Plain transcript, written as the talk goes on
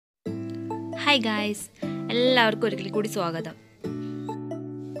Hi guys, എല്ലാവർക്കും ഒരിക്കൽ കൂടി സ്വാഗതം.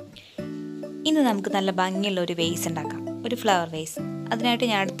 ഇന്ന് നമുക്ക് നല്ല ഭംഗിയുള്ള ഒരു വേസ് ഉണ്ടാക്കാം. ഒരു ഫ്ലവർ വേസ്. അതിനായിട്ട്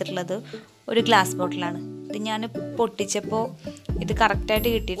ഞാൻ എടുത്തിട്ടുള്ളത് ഒരു ഗ്ലാസ് ബോട്ടിലാണ്. ഇത് ഞാൻ പൊട്ടിച്ചപ്പോൾ ഇത് കറക്റ്റായിട്ട്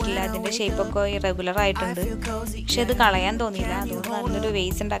കിട്ടിയിട്ടില്ല. അതിൻ്റെ ഷേപ്പൊക്കെ ഇറഗുലർ ആയിട്ടുണ്ട്. പക്ഷെ ഇത് കളയാൻ തോന്നിയില്ല. അതുകൊണ്ട് നല്ലൊരു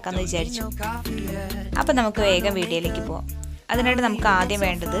വേസ് ഉണ്ടാക്കാമെന്ന് വിചാരിച്ചു. അപ്പം നമുക്ക് വേഗം വീഡിയോയിലേക്ക് പോവാം. അതിനായിട്ട് നമുക്ക് ആദ്യം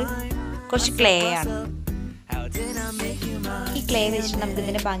വേണ്ടത് കുറച്ച് ക്ലേ ആണ്. ഈ ക്ലേ വെച്ചിട്ട് നമുക്ക്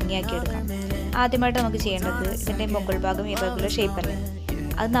ഇതിനെ ഭംഗിയാക്കി എടുക്കാം. ആദ്യമായിട്ട് നമുക്ക് ചെയ്യേണ്ടത് ഇതിൻ്റെ മുകൾ ഭാഗം ഇറഗുലർ ഷേപ്പല്ലേ,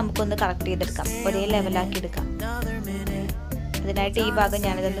 അത് നമുക്കൊന്ന് കറക്റ്റ് ചെയ്തെടുക്കാം, ഒരേ ലെവലാക്കി എടുക്കാം. അതിനായിട്ട് ഈ ഭാഗം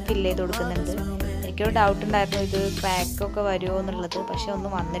ഞാനിതൊന്ന് ഫില്ല് ചെയ്ത് കൊടുക്കുന്നുണ്ട്. എനിക്കൊരു ഡൗട്ട് ഉണ്ടായിരുന്നു ഇത് ക്രാക്കൊക്കെ വരുമോ എന്നുള്ളത്. പക്ഷെ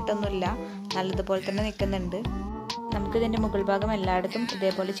ഒന്നും വന്നിട്ടൊന്നുമില്ല, നല്ലതുപോലെ തന്നെ നിൽക്കുന്നുണ്ട്. നമുക്കിതിൻ്റെ മുകൾ ഭാഗം എല്ലായിടത്തും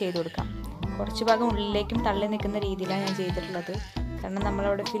ഇതേപോലെ ചെയ്ത് കൊടുക്കാം. കുറച്ച് ഭാഗം ഉള്ളിലേക്കും തള്ളി നിൽക്കുന്ന രീതിയിലാണ് ഞാൻ ചെയ്തിട്ടുള്ളത്. കാരണം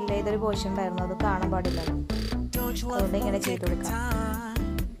നമ്മളവിടെ ഫില്ല് ചെയ്തൊരു പോർഷൻ ഉണ്ടായിരുന്നു, അത് കാണാൻ പാടില്ല. അതുകൊണ്ട് ഇങ്ങനെ ചെയ്ത് കൊടുക്കാം.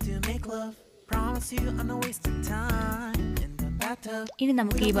 ഇനി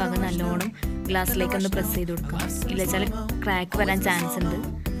നമുക്ക് ഈ ഭാഗം നല്ലോണം ഗ്ലാസ്സിലേക്ക് ഒന്ന് പ്രസ് ചെയ്ത് കൊടുക്കാം. ഇല്ലെച്ചാൽ ക്രാക്ക് വരാൻ ചാൻസ് ഉണ്ട്.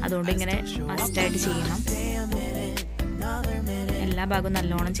 അതുകൊണ്ട് ഇങ്ങനെ മസ്റ്റായിട്ട് ചെയ്യണം. എല്ലാ ഭാഗവും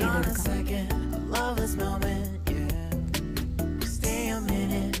നല്ലോണം ചെയ്ത് കൊടുക്കാം.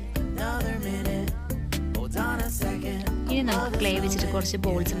 ഇനി നമുക്ക് ക്ലേ വെച്ചിട്ട് കുറച്ച്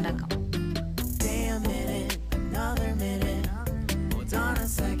ബോൾസ് ഉണ്ടാക്കാം.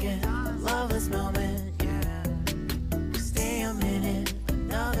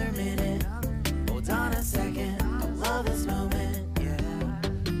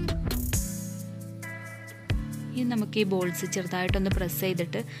 ഇനി നമുക്ക് ഈ ബോൾസ് ചെറുതായിട്ടൊന്ന് പ്രസ്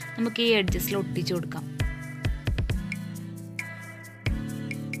ചെയ്തിട്ട് നമുക്ക് ഈ എഡ്ജസിൽ ഒട്ടിച്ചു കൊടുക്കാം.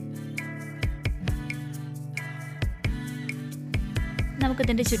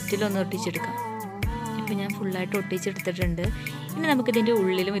 നമുക്കിതിൻ്റെ ചുറ്റിലൊന്ന് ഒട്ടിച്ചെടുക്കാം. ഇപ്പം ഞാൻ ഫുള്ളായിട്ട് ഒട്ടിച്ചെടുത്തിട്ടുണ്ട്. ഇനി നമുക്കിതിൻ്റെ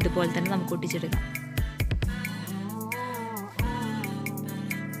ഉള്ളിലും ഇതുപോലെ തന്നെ നമുക്ക് ഒട്ടിച്ചെടുക്കാം.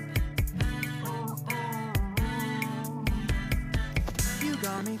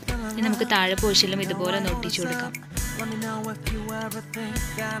 ഇനി നമുക്ക് താഴെ പോർഷനിലും ഇതുപോലെ ഒന്ന് ഒട്ടിച്ചു കൊടുക്കാം.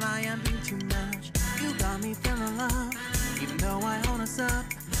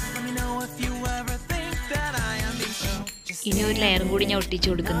 ഇനി ഒരു ലെയറും കൂടി ഞാൻ ഒട്ടിച്ചു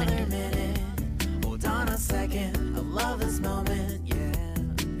കൊടുക്കുന്നുണ്ട്.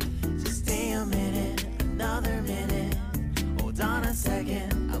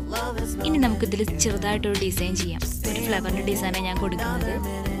 ഇനി നമുക്കിതിൽ ചെറുതായിട്ടൊരു ഡിസൈൻ ചെയ്യാം. ഒരു ഫ്ലവറിൻ്റെ ഡിസൈനാണ് ഞാൻ കൊടുക്കുന്നത്.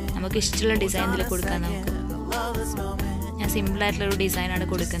 നമുക്ക് ഇഷ്ടമുള്ള ഡിസൈൻ ഇതിൽ കൊടുക്കാം. നമുക്ക് ഞാൻ സിമ്പിളായിട്ടുള്ളൊരു ഡിസൈനാണ്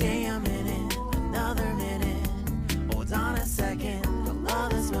കൊടുക്കുന്നത്.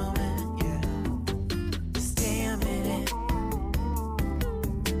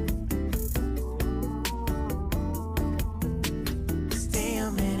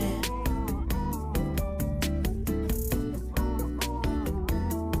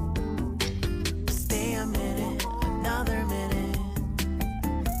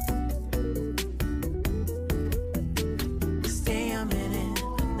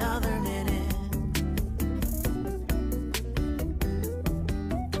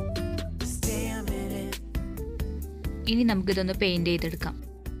 ഇനി നമുക്കിതൊന്ന് പെയിന്റ് ചെയ്തെടുക്കാം.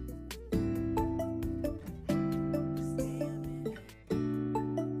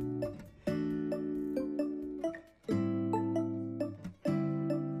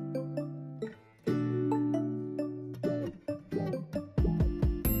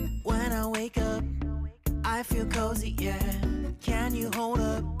 I feel cozy, yeah. Can you hold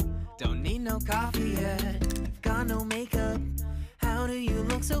up? Don't need no coffee yet. Got no makeup. How do you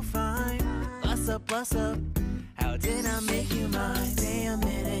look so fine? Bust up, bust up. How did I make you mine? Stay a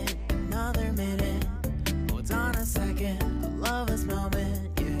minute, another minute. Hold on a second, I love this moment,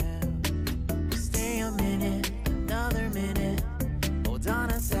 yeah. Stay a minute, another minute. Hold on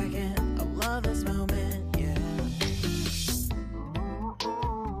a second, I love this moment, yeah.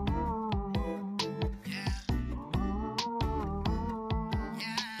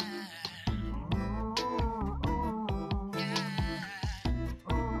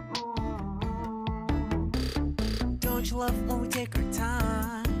 Don't you love when we take our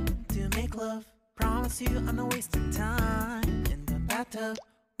time to make love? Promise you I'm not wasting time in the bathtub.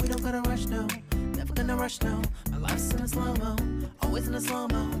 We don't gotta rush, no. Never gonna rush, no. My life's in a slow-mo, always in a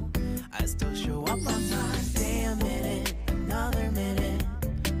slow-mo. I still show up on time. Stay a minute, another minute.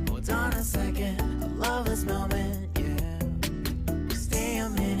 Hold on a second, I love this moment, yeah. Stay a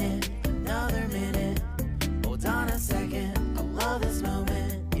minute, another minute. Hold on a second, I love this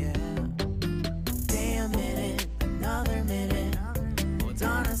moment, yeah. Stay a minute, another minute. Hold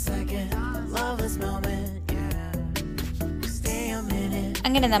on a second, I love this moment, yeah. Stay a minute.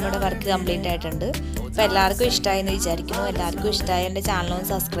 അങ്ങനെ നമ്മുടെ work complete ആയിട്ടുണ്ട്. അപ്പോൾ എല്ലാവർക്കും ഇഷ്ടമായി എന്ന് വിചാരിക്കുന്നു. എല്ലാവർക്കും ഇഷ്ടമായി എൻ്റെ ചാനലൊന്ന്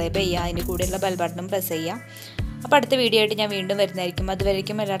സബ്സ്ക്രൈബ് ചെയ്യുക, അതിന് കൂടെയുള്ള ബെൽ ബട്ടണും പ്രസ് ചെയ്യുക. അപ്പോൾ അടുത്ത വീഡിയോ ആയിട്ട് ഞാൻ വീണ്ടും വരുന്നതായിരിക്കും.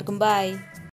 അതുവരേക്കും എല്ലാവർക്കും ബൈ.